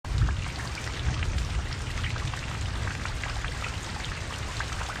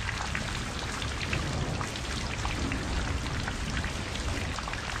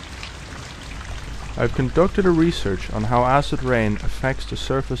I've conducted a research on how acid rain affects the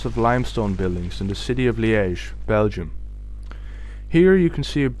surface of limestone buildings in the city of Liege, Belgium. Here you can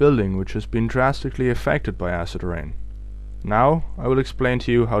see a building which has been drastically affected by acid rain. Now I will explain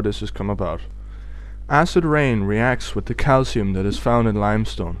to you how this has come about. Acid rain reacts with the calcium that is found in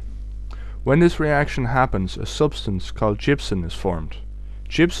limestone. When this reaction happens, a substance called gypsum is formed.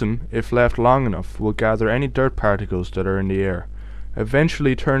 Gypsum, if left long enough, will gather any dirt particles that are in the air,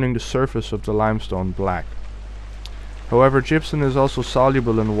 eventually turning the surface of the limestone black. However, gypsum is also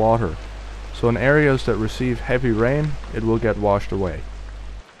soluble in water, so in areas that receive heavy rain, it will get washed away.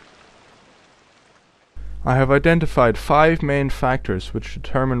 I have identified 5 main factors which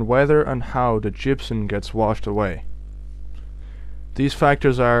determine whether and how the gypsum gets washed away. These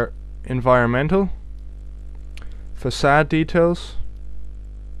factors are environmental, facade details,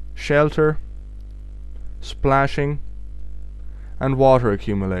 shelter, splashing, and water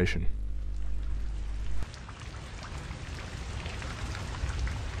accumulation.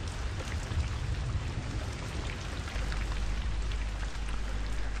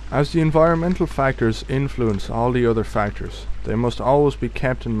 As the environmental factors influence all the other factors, they must always be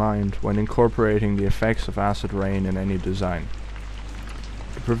kept in mind when incorporating the effects of acid rain in any design.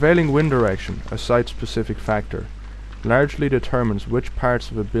 The prevailing wind direction, a site-specific factor, largely determines which parts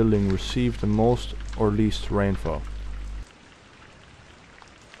of a building receive the most or least rainfall.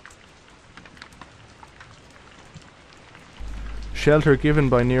 Shelter given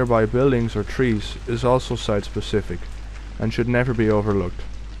by nearby buildings or trees is also site-specific and should never be overlooked.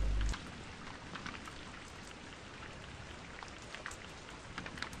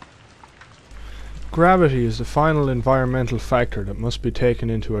 Gravity is the final environmental factor that must be taken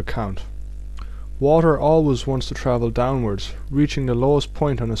into account. Water always wants to travel downwards, reaching the lowest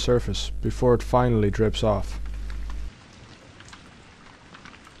point on a surface before it finally drips off.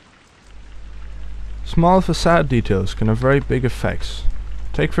 Small facade details can have very big effects.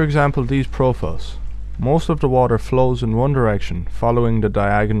 Take for example these profiles. Most of the water flows in one direction, following the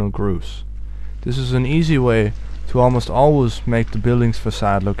diagonal grooves. This is an easy way to almost always make the building's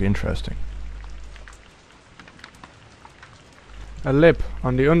facade look interesting. A lip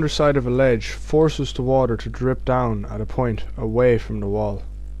on the underside of a ledge forces the water to drip down at a point away from the wall.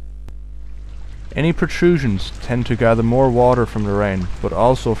 Any protrusions tend to gather more water from the rain, but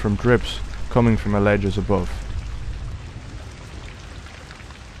also from drips coming from ledges above.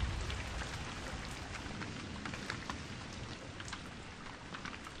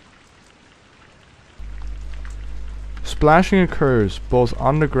 Splashing occurs both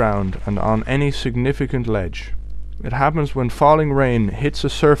on the ground and on any significant ledge. It happens when falling rain hits a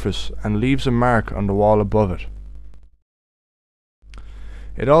surface and leaves a mark on the wall above it.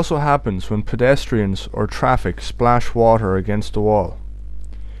 It also happens when pedestrians or traffic splash water against the wall.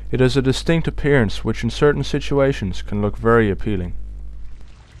 It has a distinct appearance which in certain situations can look very appealing.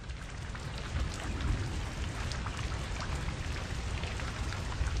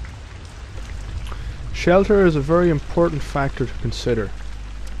 Shelter is a very important factor to consider.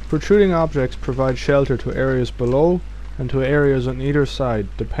 Protruding objects provide shelter to areas below and to areas on either side,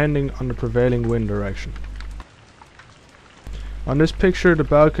 depending on the prevailing wind direction. On this picture, the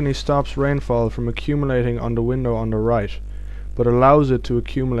balcony stops rainfall from accumulating on the window on the right, but allows it to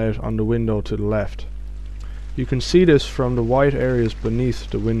accumulate on the window to the left. You can see this from the white areas beneath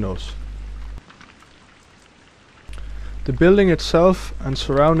the windows. The building itself and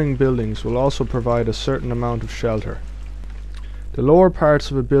surrounding buildings will also provide a certain amount of shelter. The lower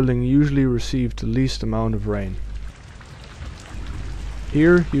parts of a building usually receive the least amount of rain.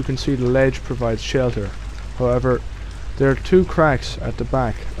 Here you can see the ledge provides shelter. However, there are 2 cracks at the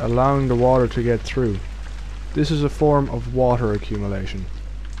back, allowing the water to get through. This is a form of water accumulation.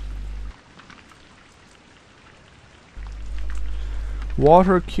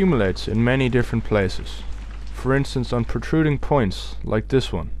 Water accumulates in many different places. For instance, on protruding points like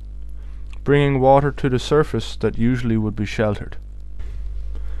this one, bringing water to the surface that usually would be sheltered.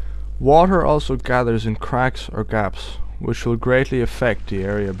 Water also gathers in cracks or gaps, which will greatly affect the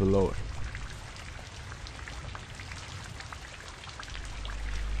area below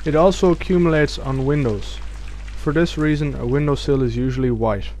it. It also accumulates on windows. For this reason, a windowsill is usually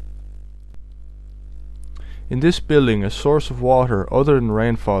white. In this building, a source of water other than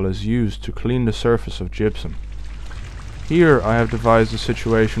rainfall is used to clean the surface of gypsum. Here I have devised a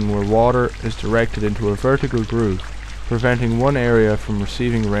situation where water is directed into a vertical groove, preventing one area from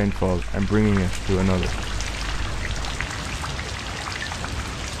receiving rainfall and bringing it to another.